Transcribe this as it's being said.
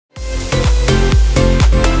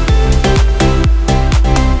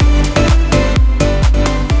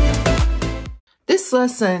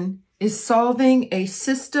lesson is solving a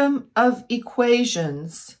system of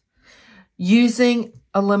equations using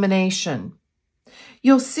elimination.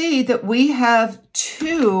 You'll see that we have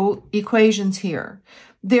two equations here.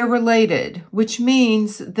 They're related, which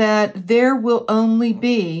means that there will only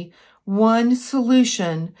be one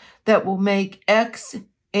solution that will make x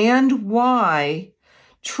and y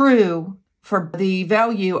true for the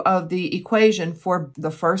value of the equation for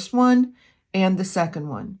the first one and the second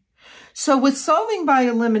one. So with solving by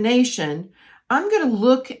elimination, I'm going to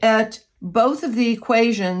look at both of the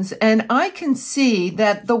equations and I can see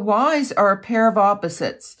that the y's are a pair of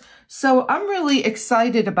opposites. So I'm really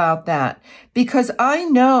excited about that because I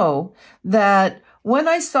know that when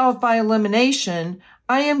I solve by elimination,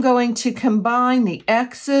 I am going to combine the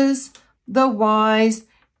x's, the y's,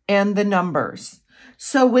 and the numbers.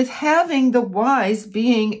 So with having the y's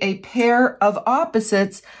being a pair of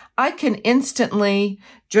opposites, I can instantly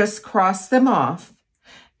just cross them off.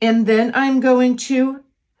 And then I'm going to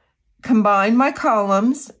combine my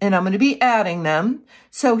columns and I'm going to be adding them.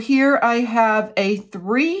 So here I have a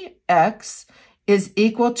 3x is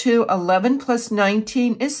equal to 11 plus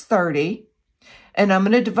 19 is 30. And I'm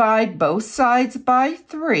going to divide both sides by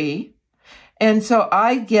 3. And so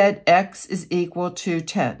I get x is equal to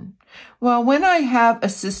 10. Well, when I have a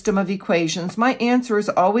system of equations, my answer is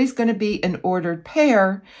always going to be an ordered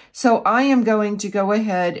pair. So I am going to go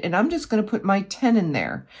ahead and I'm just going to put my 10 in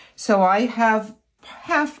there. So I have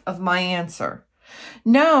half of my answer.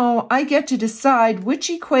 Now I get to decide which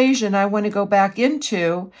equation I want to go back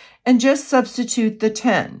into and just substitute the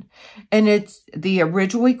 10. And it's the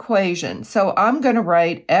original equation. So I'm going to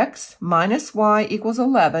write x minus y equals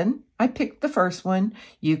 11. I picked the first one.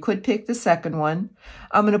 You could pick the second one.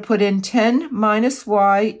 I'm going to put in 10 minus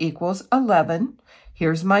y equals 11.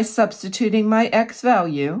 Here's my substituting my x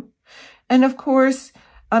value. And of course,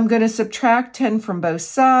 I'm going to subtract 10 from both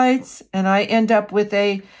sides. And I end up with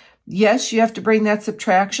a, yes, you have to bring that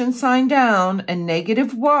subtraction sign down, a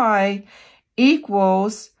negative y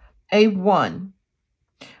equals a 1.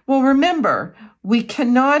 Well, remember, we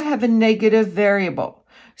cannot have a negative variable.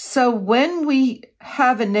 So when we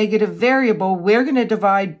have a negative variable, we're going to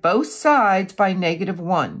divide both sides by negative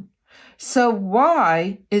 1. So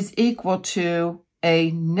y is equal to a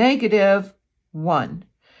negative 1.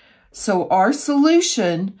 So our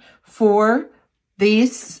solution for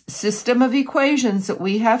this system of equations that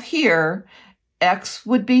we have here, x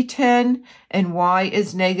would be 10 and y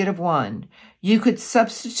is negative 1. You could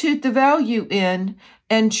substitute the value in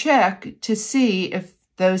and check to see if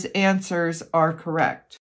those answers are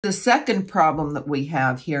correct. The second problem that we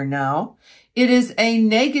have here now, it is a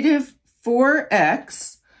negative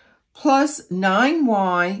 4x plus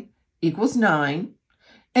 9y equals 9,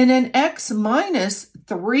 and an x minus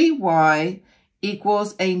 3y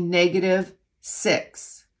equals a negative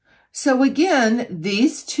 6. So again,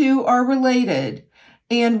 these two are related,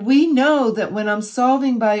 and we know that when I'm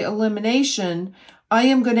solving by elimination, I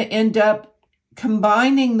am going to end up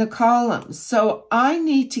combining the columns. So I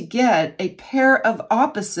need to get a pair of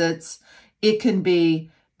opposites. It can be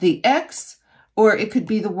the x or it could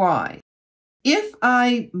be the y. If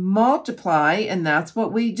I multiply, and that's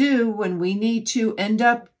what we do when we need to end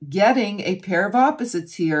up getting a pair of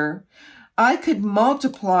opposites here, I could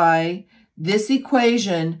multiply this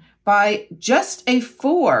equation by just a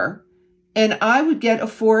 4 and I would get a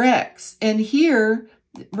 4x. And here,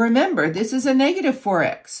 remember, this is a negative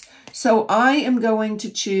 4x. So I am going to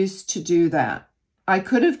choose to do that. I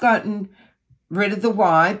could have gotten rid of the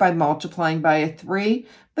y by multiplying by a 3,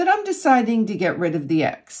 but I'm deciding to get rid of the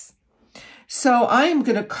x. So I am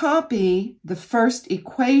going to copy the first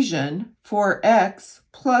equation, 4x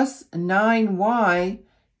plus 9y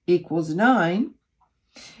equals 9.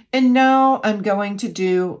 And now I'm going to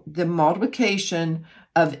do the multiplication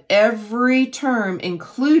of every term,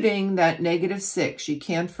 including that negative 6. You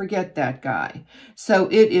can't forget that guy. So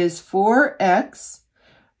it is 4x.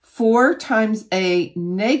 4 times a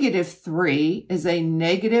negative 3 is a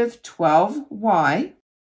negative 12y.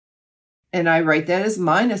 And I write that as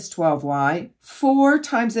minus 12y. 4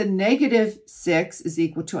 times a negative 6 is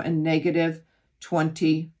equal to a negative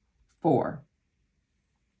 24.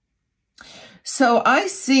 So I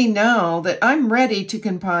see now that I'm ready to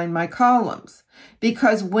combine my columns,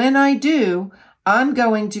 because when I do, I'm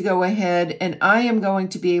going to go ahead and I am going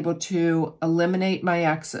to be able to eliminate my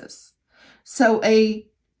x's. So a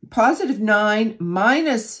positive 9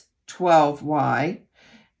 minus 12y,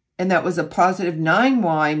 and that was a positive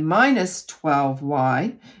 9y minus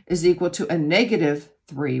 12y, is equal to a negative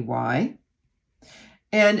 3y.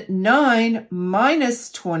 And 9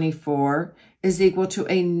 minus 24 is equal to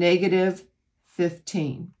a negative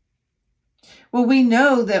 15. Well, we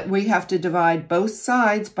know that we have to divide both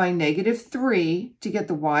sides by -3 to get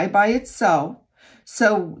the y by itself.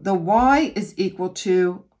 So the y is equal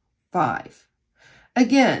to 5.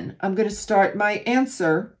 Again, I'm going to start my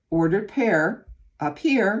answer, ordered pair, up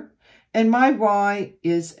here, and my y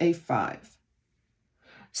is a 5.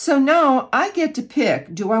 So now I get to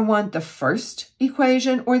pick, do I want the first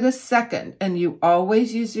equation or the second? And you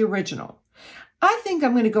always use the original. I think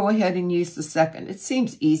I'm going to go ahead and use the second. It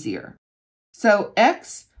seems easier. So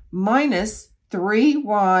x minus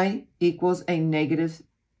 3y equals a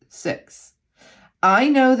 -6. I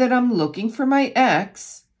know that I'm looking for my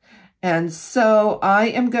x, and so I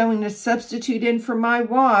am going to substitute in for my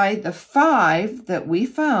y. The 5 that we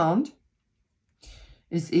found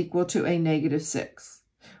is equal to a -6.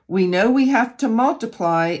 We know we have to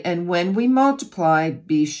multiply, and when we multiply,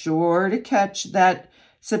 be sure to catch that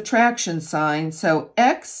subtraction sign. So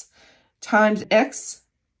x times x,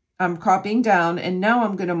 I'm copying down, and now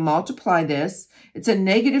I'm going to multiply this. It's a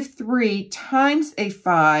 -3 times a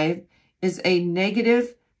 5 is a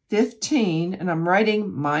 -15, and I'm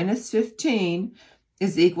writing -15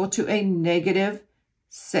 is equal to a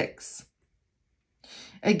 -6.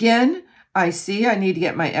 Again, I see I need to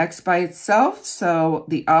get my x by itself, so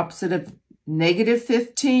the opposite of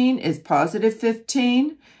 -15 is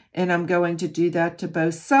 +15, and I'm going to do that to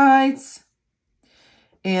both sides.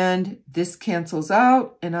 And this cancels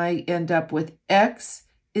out, and I end up with x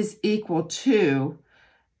is equal to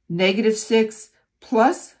 -6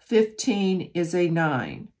 plus 15 is a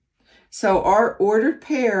 9. So our ordered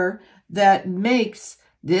pair that makes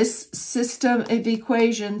this system of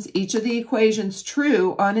equations, each of the equations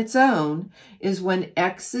true on its own, is when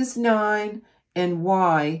x is 9 and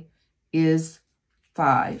y is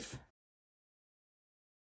 5.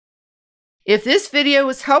 If this video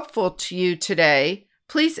was helpful to you today,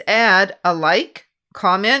 please add a like,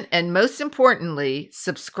 comment, and most importantly,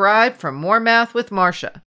 subscribe for more Math with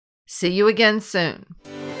Marcia. See you again soon.